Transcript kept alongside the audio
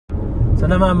So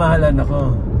namamahalan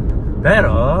ako.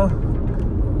 Pero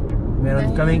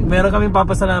meron kaming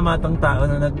papasalamatang tao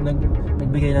na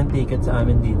nagbigay ng ticket sa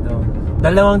amin dito. 2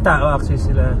 tao actually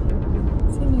sila.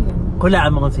 Sino yun?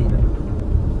 Kulaan mo kung sino.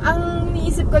 Ang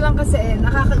niisip ko lang kasi,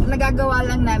 nagagawa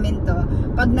lang namin to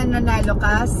pag nananalo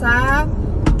ka sa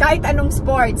kahit anong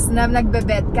sports na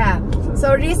nagbebet ka.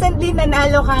 So recently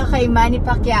nanalo ka kay Manny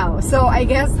Pacquiao. So I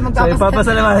guess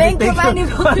magpapasalamat. Thank you Manny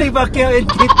Pacquiao and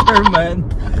Keith Thurman.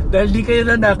 Dahil di kayo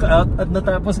na knockout at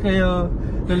natapos kayo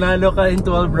nanalo ka in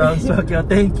 12 rounds. Pacquiao,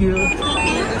 thank you.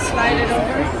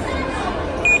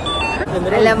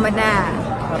 Alam mo na,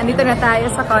 nandito na tayo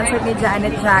sa concert ni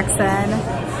Janet Jackson.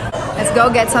 Let's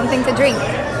go get something to drink.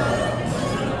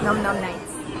 Nom nom nights.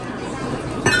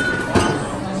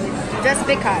 Just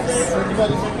because.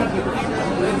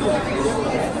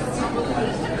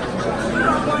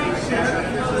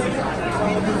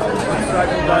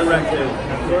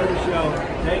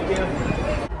 Thank you.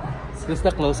 Is this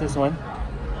the closest one?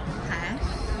 Ha?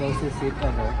 Closest seat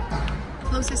ever.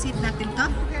 Closest seat natin to?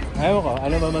 Ayaw ko.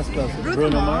 Ano ba mas closest?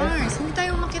 Bruno Mars. Hindi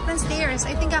tayo umakit ng stairs.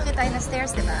 I think akit tayo ng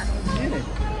stairs, di ba? Hindi.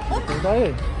 Oh? Ito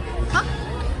tayo eh. Ha?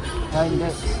 Ah, hindi.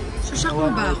 Susyak mo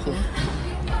ba ako?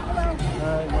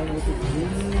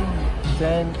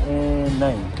 10 and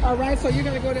 9. Alright, so you're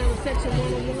going to go down to section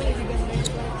 101 and you're going to make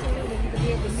a right turn and you're going to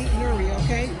be able to meet Yuri,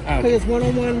 okay? Okay. Because it's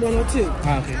 101, 102.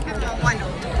 Ah, okay.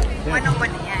 101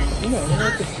 yan. Ano?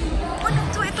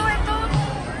 102, ito.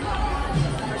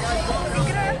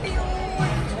 Grabe yun.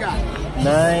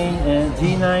 9 and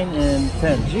G9 and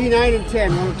 10. G9 and 10,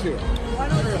 102.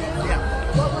 102. Yeah.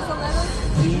 What was the letter?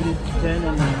 G10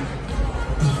 and 9.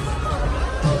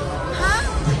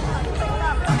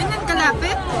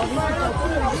 Kalapit?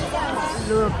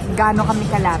 Look, gaano kami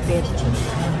kalapit.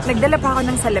 Nagdala pa ako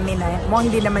ng salamin mukhang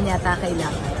hindi naman yata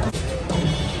kailangan.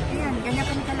 Ayan, ganyan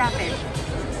kami kalapit.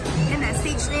 Yan na,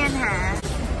 stage na yan ha.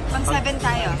 Pang 7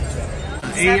 tayo.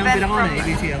 Yung pinakauna,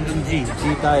 ABC hanggang G. G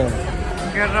tayo.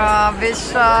 Grabe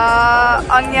siya.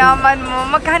 Ang yaman mo.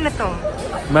 Magkano to?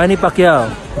 Manny Pacquiao.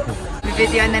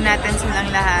 Video na natin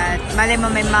silang lahat. Malay mo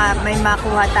may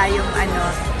makuha tayong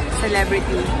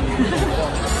celebrity.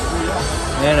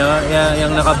 Yan o,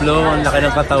 yung naka-blow, ang laki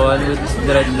ng katawan with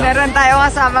dreadlock. Meron tayong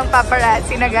kasamang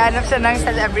paparazzi, naghanap siya ng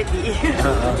celebrity.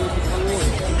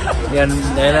 Yan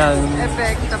ang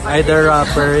either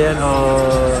rapper yan o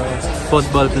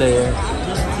football player.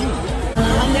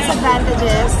 Ang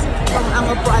disadvantages, kung ang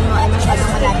upuan mo ay masyadong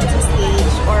malapit sa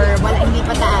stage or hindi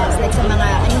pa taas, like sa mga,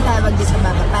 anong tawag dito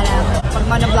ba? Parang pag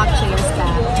monoblock chairs ka,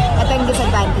 ito yung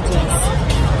disadvantages.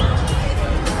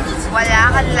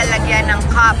 Wala kang lalagyan ng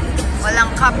cup.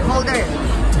 Walang cup holder.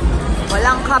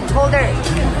 Walang cup holder.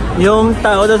 Yung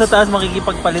tao doon sa taas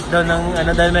makikipagpalit daw ng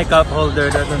dahil may cup holder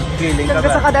doon feeling ka ba?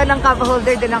 Gusto ka daw ng cup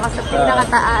holder doon ako sa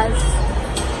pinakataas.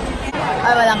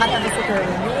 Ay, walang katabi si Curry.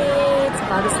 It's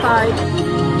about to start.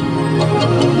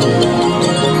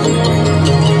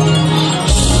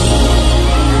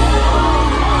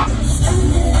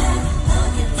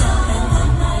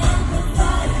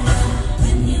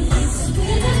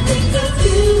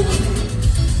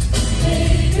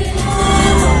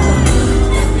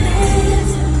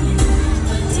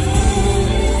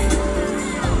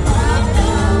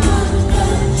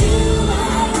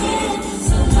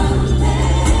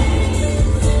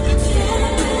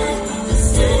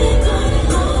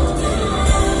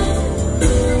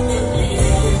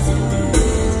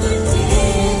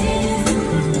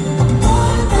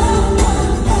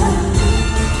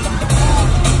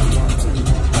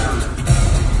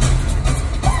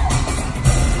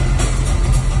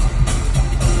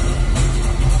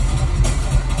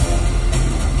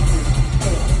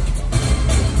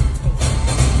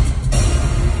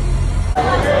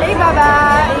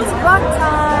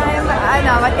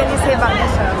 What can you say about the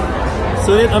show?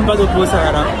 Sulit ang pag-upo sa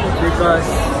harap because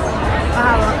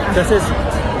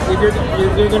if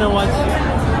you're gonna watch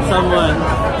someone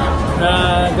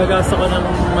na gagasto ko ng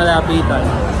malapitan,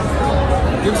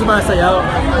 yung sumasayaw.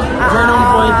 Ganong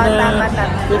point na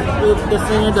if the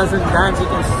singer doesn't dance, you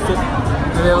can sit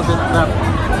a little bit back.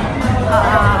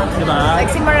 Diba?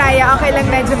 Like si Mariah, okay lang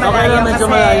medyo malayo. Okay lang medyo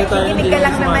malayo tayo. Makikinig ka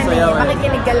lang naman eh.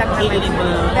 Makikinig ka lang naman.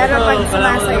 Pero pag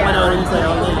sumasayaw. Panoorin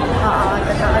sayaw na eh. Oo,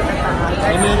 totoo.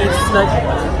 I mean, it's like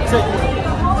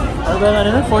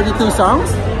 42 songs?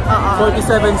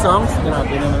 47 songs?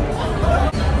 Grabe naman.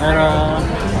 Pero,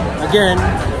 again,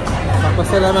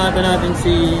 papasalamatan natin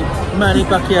si Manny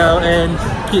Pacquiao and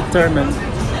Keith Thurman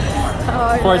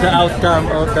for the outcome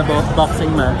of the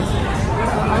boxing match.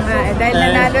 Dahil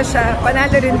nanalo siya,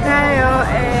 panalo rin tayo,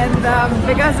 and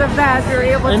because of that,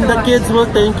 we're able to... And the kids will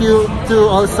thank you too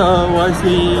also once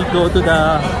we go to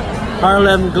the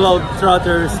Harlem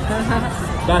Globetrotters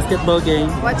basketball game.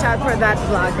 Watch out for that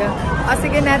vlog. O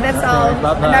sige na, that's all.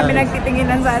 Bye-bye. Ang dami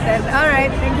nagtitinginan sa atin.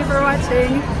 Alright, thank you for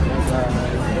watching.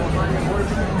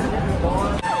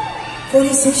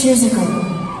 46 years ago,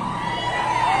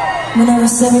 when I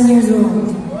was 7 years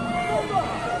old,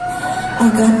 I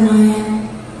got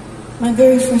my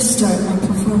very first start, my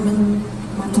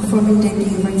performing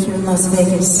debut right here in Las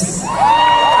Vegas.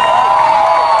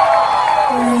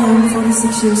 Here I am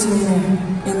 46 years later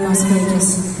in Las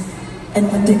Vegas,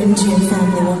 and with the MGM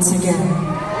family once again.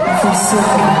 I feel so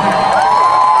good.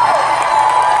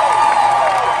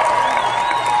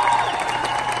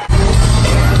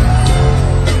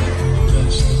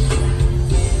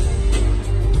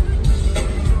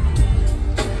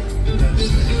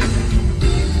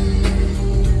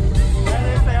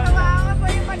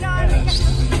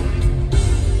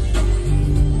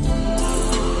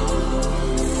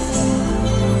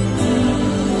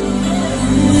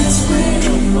 It's been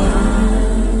a while.